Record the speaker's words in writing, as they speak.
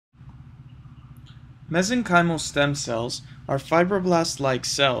Mesenchymal stem cells are fibroblast-like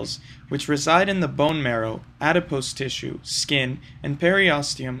cells which reside in the bone marrow, adipose tissue, skin, and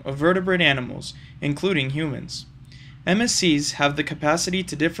periosteum of vertebrate animals, including humans. MSCs have the capacity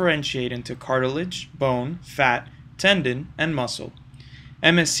to differentiate into cartilage, bone, fat, tendon, and muscle.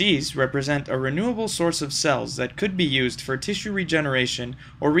 MSCs represent a renewable source of cells that could be used for tissue regeneration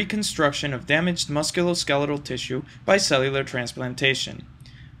or reconstruction of damaged musculoskeletal tissue by cellular transplantation.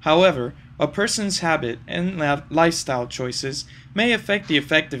 However, a person's habit and lifestyle choices may affect the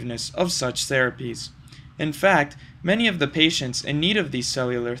effectiveness of such therapies. In fact, many of the patients in need of these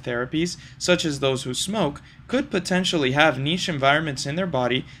cellular therapies, such as those who smoke, could potentially have niche environments in their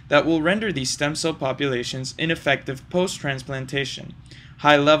body that will render these stem cell populations ineffective post-transplantation.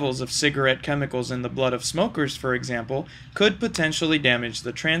 High levels of cigarette chemicals in the blood of smokers, for example, could potentially damage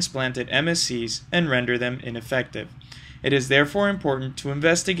the transplanted MSCs and render them ineffective. It is therefore important to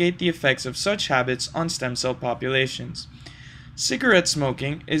investigate the effects of such habits on stem cell populations. Cigarette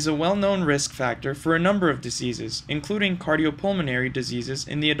smoking is a well-known risk factor for a number of diseases, including cardiopulmonary diseases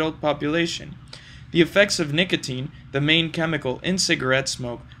in the adult population. The effects of nicotine, the main chemical in cigarette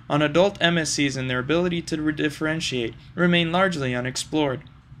smoke, on adult MSCs and their ability to differentiate remain largely unexplored.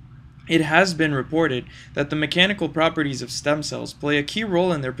 It has been reported that the mechanical properties of stem cells play a key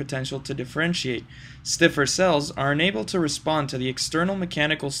role in their potential to differentiate. Stiffer cells are unable to respond to the external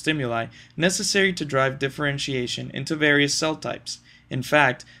mechanical stimuli necessary to drive differentiation into various cell types. In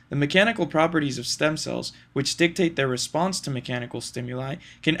fact, the mechanical properties of stem cells, which dictate their response to mechanical stimuli,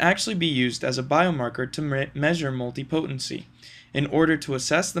 can actually be used as a biomarker to measure multipotency. In order to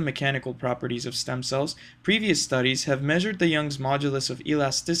assess the mechanical properties of stem cells, previous studies have measured the Young's modulus of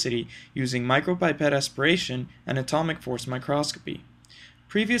elasticity using micropipette aspiration and atomic force microscopy.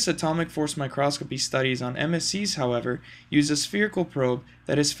 Previous atomic force microscopy studies on MSCs, however, use a spherical probe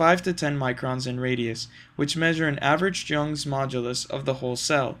that is 5 to 10 microns in radius, which measure an average Young's modulus of the whole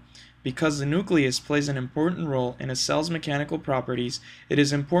cell. Because the nucleus plays an important role in a cell's mechanical properties, it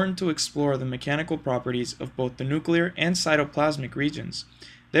is important to explore the mechanical properties of both the nuclear and cytoplasmic regions.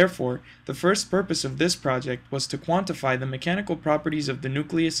 Therefore, the first purpose of this project was to quantify the mechanical properties of the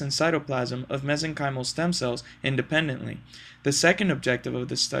nucleus and cytoplasm of mesenchymal stem cells independently. The second objective of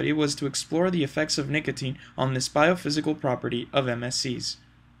this study was to explore the effects of nicotine on this biophysical property of MSCs.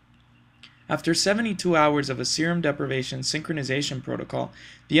 After 72 hours of a serum deprivation synchronization protocol,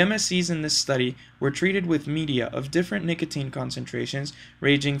 the MSCs in this study were treated with media of different nicotine concentrations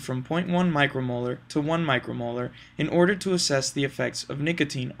ranging from 0.1 micromolar to 1 micromolar in order to assess the effects of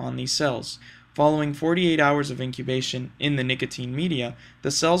nicotine on these cells. Following 48 hours of incubation in the nicotine media,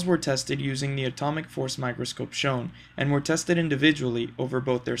 the cells were tested using the atomic force microscope shown and were tested individually over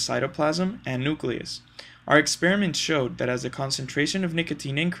both their cytoplasm and nucleus. Our experiments showed that as the concentration of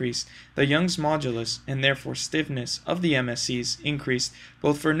nicotine increased, the Young's modulus, and therefore stiffness, of the MSCs increased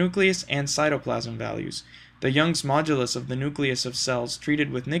both for nucleus and cytoplasm values. The Young's modulus of the nucleus of cells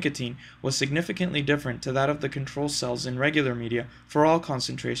treated with nicotine was significantly different to that of the control cells in regular media for all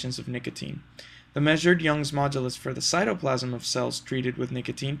concentrations of nicotine. The measured Young's modulus for the cytoplasm of cells treated with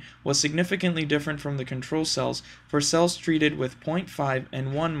nicotine was significantly different from the control cells for cells treated with 0.5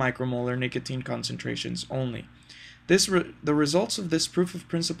 and 1 micromolar nicotine concentrations only. The results of this proof of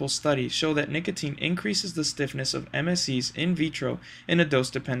principle study show that nicotine increases the stiffness of MSCs in vitro in a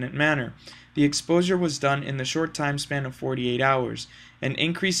dose-dependent manner. The exposure was done in the short time span of 48 hours. An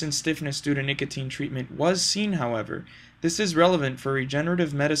increase in stiffness due to nicotine treatment was seen, however. This is relevant for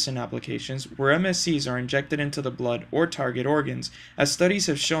regenerative medicine applications where MSCs are injected into the blood or target organs, as studies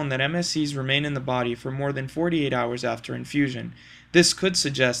have shown that MSCs remain in the body for more than 48 hours after infusion. This could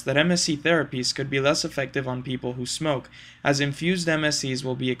suggest that MSC therapies could be less effective on people who smoke, as infused MSCs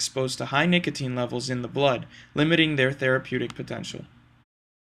will be exposed to high nicotine levels in the blood, limiting their therapeutic potential.